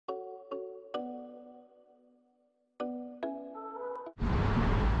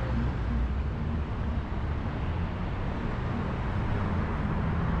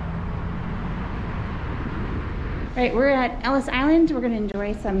Right, we're at Ellis Island. We're gonna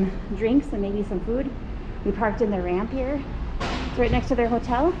enjoy some drinks and maybe some food. We parked in the ramp here. It's right next to their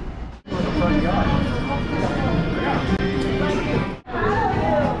hotel.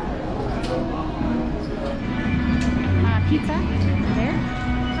 Pizza there.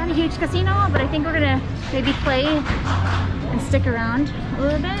 Not a huge casino, but I think we're gonna maybe play and stick around a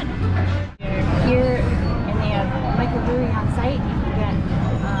little bit. Here, and they have microbrewery on site. You can get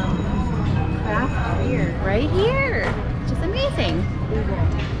craft beer right here, which is amazing.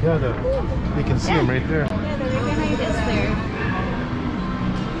 Yeah, you can see them right there. Yeah, they're right behind us there.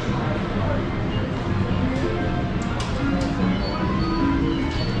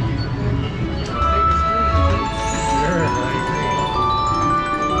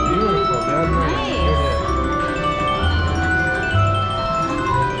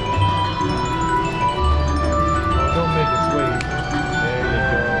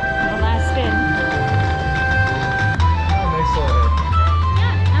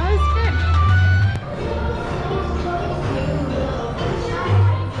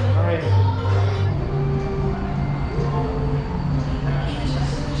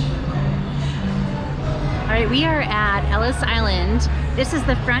 We are at Ellis Island. This is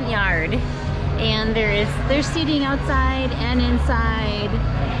the front yard, and there's seating outside and inside,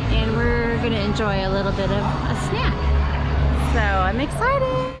 and we're gonna enjoy a little bit of a snack. So I'm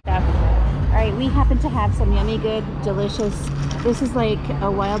excited. All right, we happen to have some yummy, good, delicious. This is like a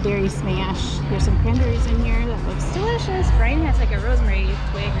wild berry smash. There's some cranberries in here that looks delicious. Brian has like a rosemary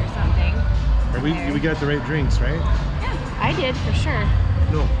twig or something. We got the right drinks, right? Yeah, I did for sure.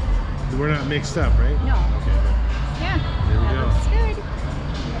 No, we're not mixed up, right? No. Okay. Yeah, that looks good.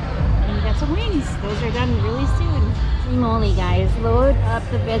 And we got some wings. Those are done really soon. Holy moly, guys. Load up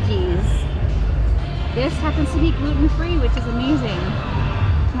the veggies. This happens to be gluten-free, which is amazing.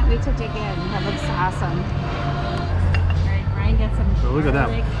 Can't wait to dig in. That looks awesome. Alright, Brian got some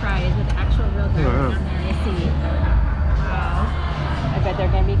garlic fries with actual real garlic on there. I see. Wow. I bet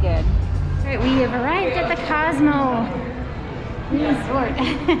they're going to be good. Alright, we have arrived at the Cosmo Resort.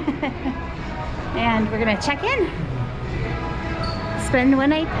 And we're going to check in. Spend one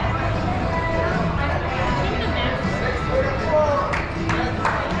night.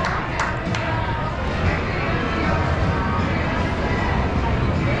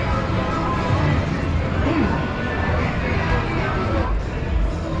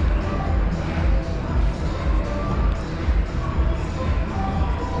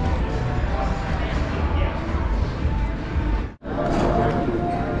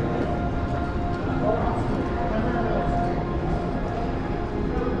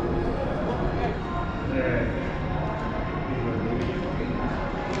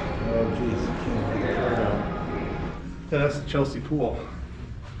 Yeah, that's the Chelsea pool.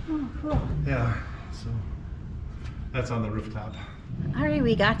 Oh, cool. Yeah, so that's on the rooftop. All right,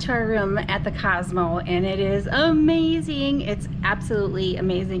 we got to our room at the Cosmo, and it is amazing. It's absolutely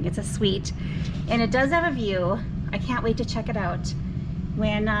amazing. It's a suite, and it does have a view. I can't wait to check it out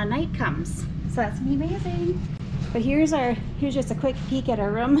when night comes. So that's gonna be amazing. But here's just a quick peek at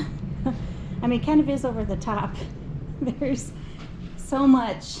our room. I mean, it kind of is over the top. There's so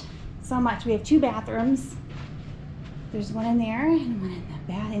much. We have 2 bathrooms. There's one in there and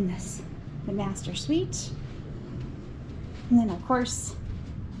one in the master suite. And then of course,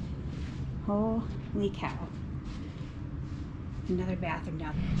 holy cow, another bathroom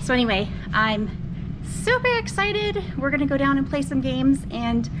down. So anyway, I'm super excited. We're gonna go down and play some games,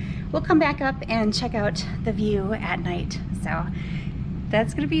 and we'll come back up and check out the view at night. So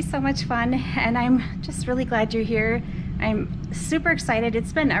that's gonna be so much fun, and I'm just really glad you're here. I'm super excited.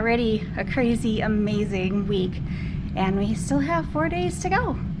 It's been already a crazy, amazing week, and we still have 4 days to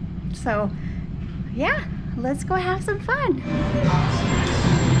go. So yeah, let's go have some fun.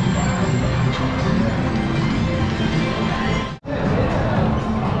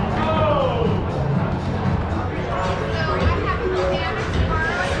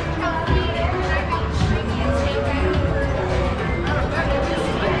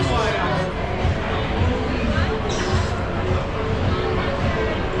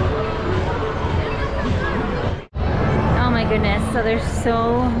 Goodness, so there's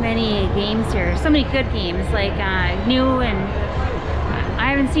so many games here, so many good games, like new, and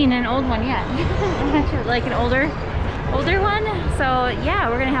I haven't seen an old one yet. Like an older one. So yeah,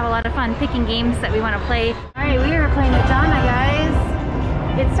 we're gonna have a lot of fun picking games that we want to play. All right, we are playing Madonna, guys.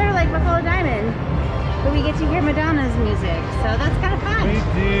 It's sort of like Buffalo Diamond, but we get to hear Madonna's music, so that's kind of fun. We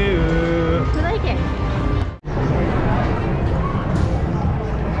do. We like it.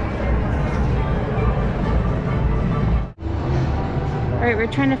 All right, we're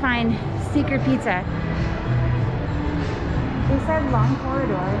trying to find secret pizza. long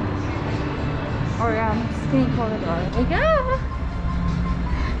corridor. Or skinny corridor. There you go.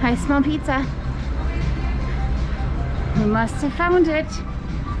 I smell pizza. We must have found it.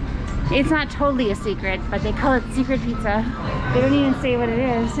 It's not totally a secret, but they call it secret pizza. They don't even say what it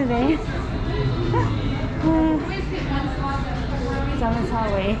is, do they? It's on this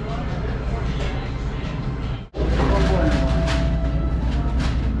hallway.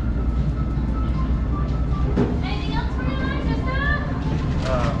 Anything else for you, Jessica?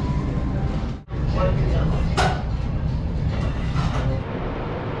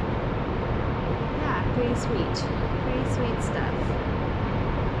 Yeah, pretty sweet. Pretty sweet stuff.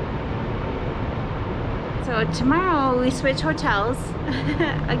 So tomorrow we switch hotels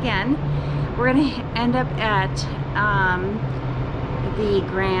again. We're gonna end up at the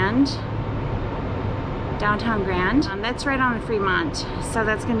Grand, downtown Grand. That's right on Fremont, so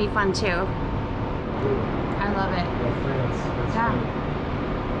that's gonna be fun too. I love it. Yeah.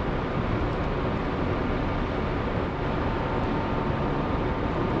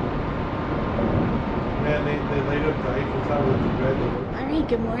 Man, they laid up the Eiffel Tower with the red. All right,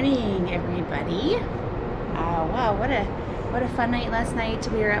 good morning, everybody. Wow, what a fun night last night.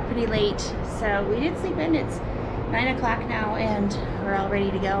 We were up pretty late, so we did sleep in. It's 9 o'clock now, and we're all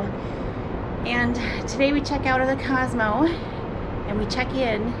ready to go. And today we check out of the Cosmo, and we check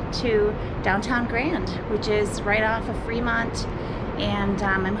in to downtown Grand, which is right off of Fremont. And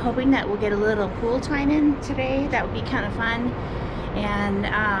I'm hoping that we'll get a little pool time in today. That would be kind of fun. And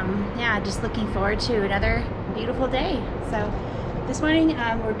yeah, just looking forward to another beautiful day. So this morning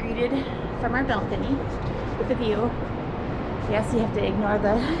we're greeted from our balcony with a view. Yes, you have to ignore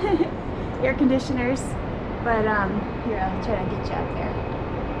the air conditioners, but here, I'll try to get you up there.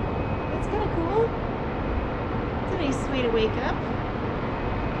 It's kind of cool. It's a nice way to wake up.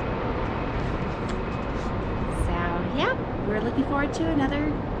 So yeah, we're looking forward to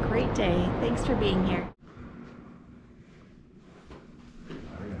another great day. Thanks for being here.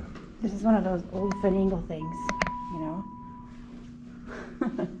 This is one of those old finagle things, you know.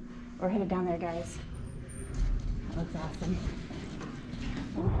 We're headed down there, guys. That looks awesome.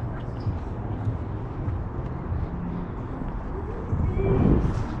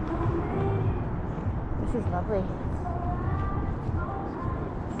 This is lovely.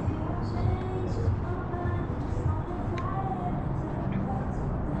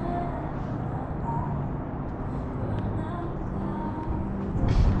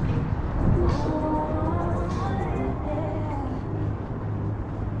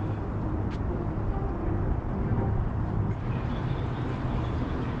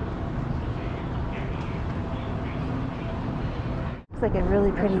 It's like a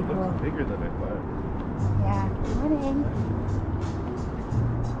really pretty pool. Bigger than I thought. Yeah. Good morning.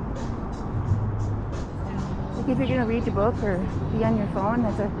 Like if you're gonna read the book or be on your phone,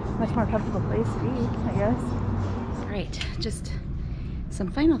 that's a much more comfortable place to be, I guess. All right, just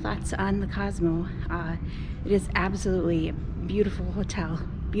some final thoughts on the Cosmo. It is absolutely a beautiful hotel,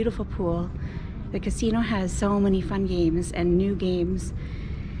 beautiful pool. The casino has so many fun games and new games,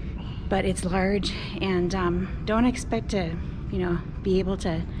 but it's large, and don't expect to, you know, be able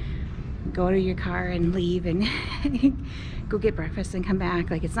to go to your car and leave and go get breakfast and come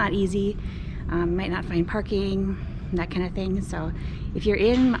back. Like, it's not easy. Might not find parking, that kind of thing. So if you're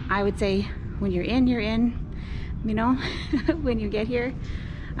in, I would say when you're in, you know, when you get here.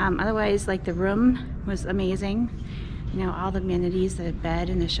 Otherwise, like, the room was amazing. You know, all the amenities, the bed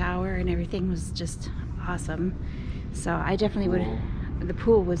and the shower and everything was just awesome. So I definitely would, the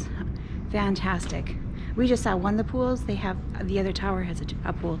pool was fantastic. We just saw one of the pools. They have, the other tower has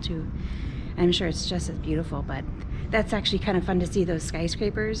a pool too. I'm sure it's just as beautiful, but that's actually kind of fun to see those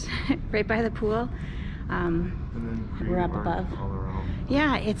skyscrapers right by the pool. And then We're up above. all around.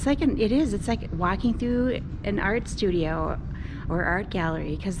 Yeah, it's like it's like walking through an art studio or art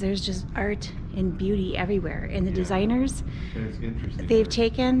gallery, because there's just art and beauty everywhere. And the designers, And it's interesting. they've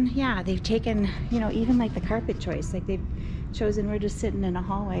taken, you know, even like the carpet choice, like they've chosen, we're just sitting in a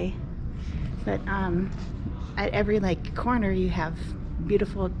hallway, but at every like corner you have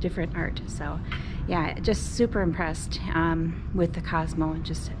beautiful different art. So yeah, just super impressed with the Cosmo.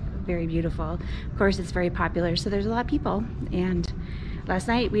 Just very beautiful. Of course, it's very popular, so there's a lot of people. And last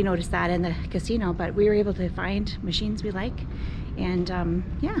night we noticed that in the casino, but we were able to find machines we like. And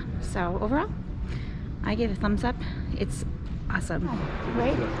yeah, so overall I give a thumbs up. It's awesome.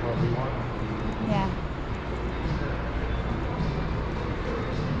 Right? That's what we want. Yeah.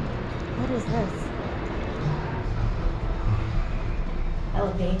 What is this?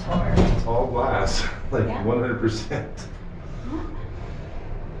 Elevator. It's all glass, like Yeah. 100%.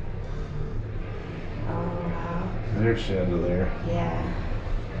 Oh wow. There's chandelier. Yeah.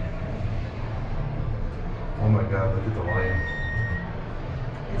 Oh my God, look at the lion.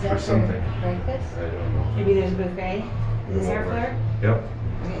 Is For that something. breakfast? I don't know. Maybe there's a buffet. Is this our floor? Yep.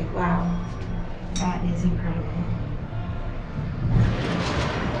 Okay, wow. That is incredible.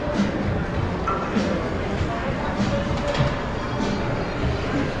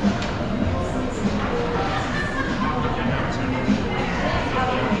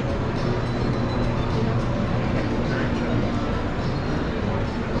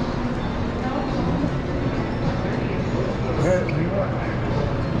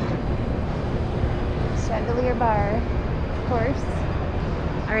 Chandelier bar, of course.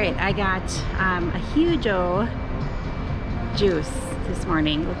 All right, I got a huge juice this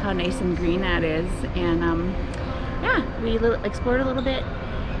morning. Look how nice and green that is. And yeah, we explored a little bit,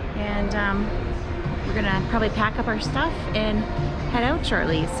 and we're gonna probably pack up our stuff and head out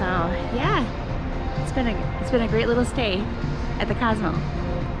shortly. So yeah, it's been a great little stay at the Cosmo.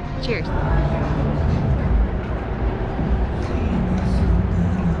 Cheers.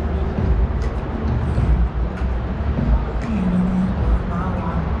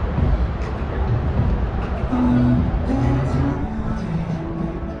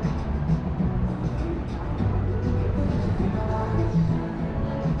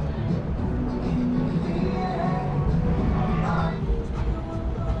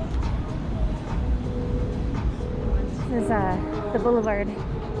 This is the Boulevard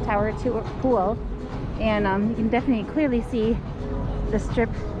Pool, and you can definitely clearly see the strip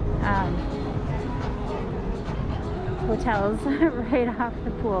hotels right off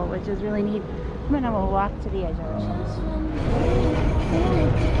the pool, which is really neat. I'm gonna walk to the edge of it.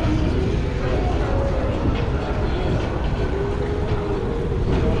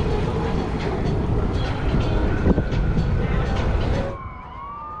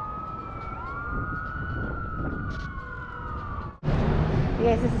 You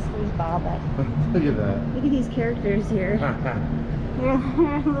guys, this is sleazeball, but Look at that. look at these characters here. They're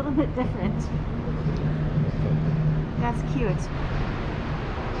a little bit different. That's cute.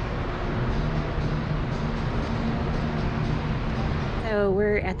 So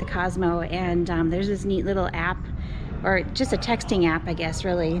we're at the Cosmo, and there's this neat little app, or just a texting app, I guess,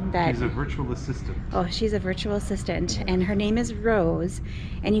 really. That She's a virtual assistant. Oh, she's a virtual assistant, and her name is Rose,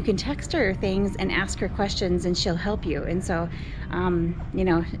 and you can text her things and ask her questions, and she'll help you. And so, you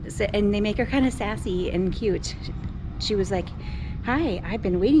know, and they make her kind of sassy and cute. She was like, "Hi, I've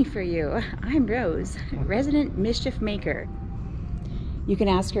been waiting for you. I'm Rose, resident mischief maker." You can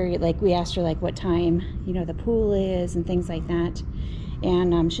ask her, like, we asked her, like, what time, you know, the pool is and things like that.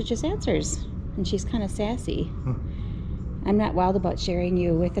 And she just answers, and she's kind of sassy. I'm not wild about sharing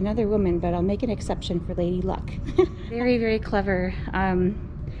you with another woman, but I'll make an exception for Lady Luck. Very, very clever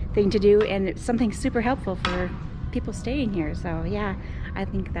thing to do, and it's something super helpful for people staying here. So yeah, I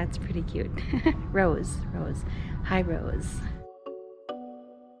think that's pretty cute. Rose. Hi, Rose.